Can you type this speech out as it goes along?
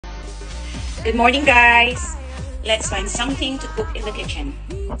Good morning, guys. Let's find something to cook in the kitchen.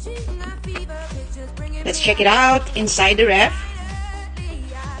 Let's check it out inside the ref.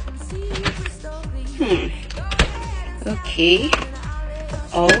 Okay.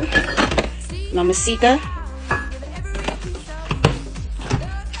 Oh, Mamacita.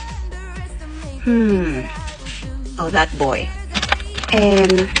 Oh, that boy.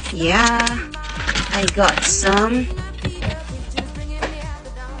 And yeah, I got some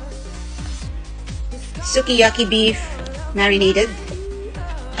sukiyaki beef marinated.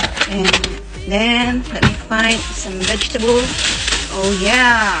 And then let me find some vegetables. Oh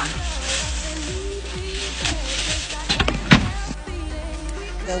yeah.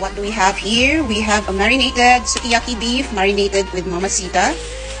 So what do we have here? We have a marinated sukiyaki beef marinated with Mamacita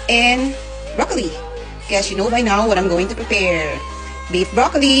and broccoli. Guess you know by now what I'm going to prepare. Beef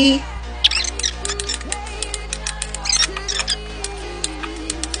broccoli.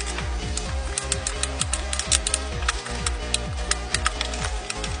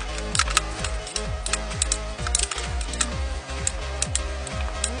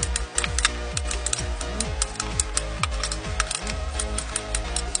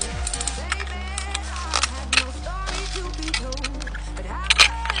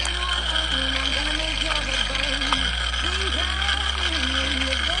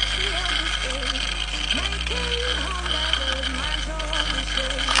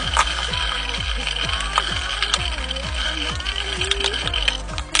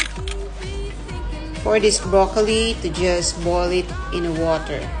 For this broccoli to just boil it in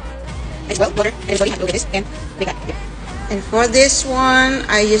water. As well, water. And sorry, look at this. And like that. Yeah. And for this one,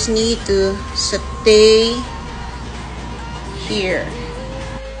 I just need to saute here.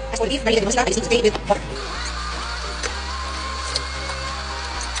 As for the beef, I just need to saute with water.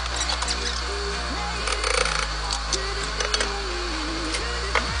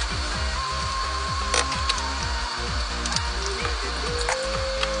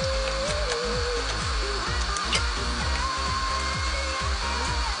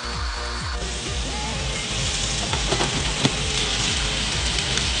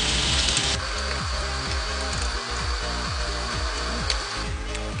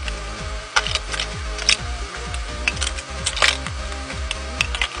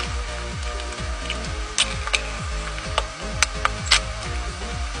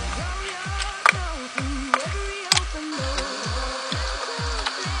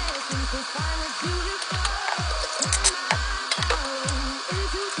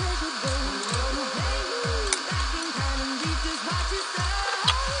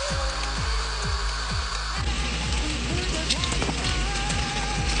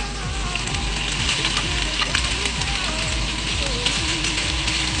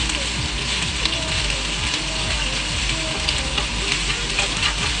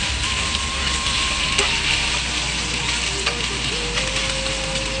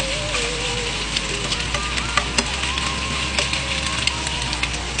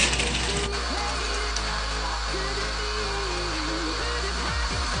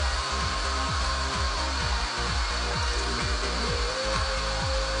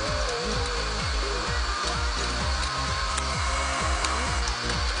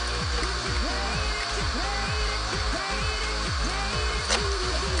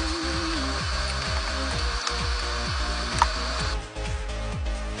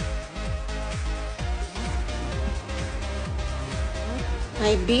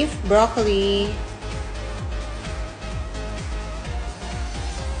 My beef broccoli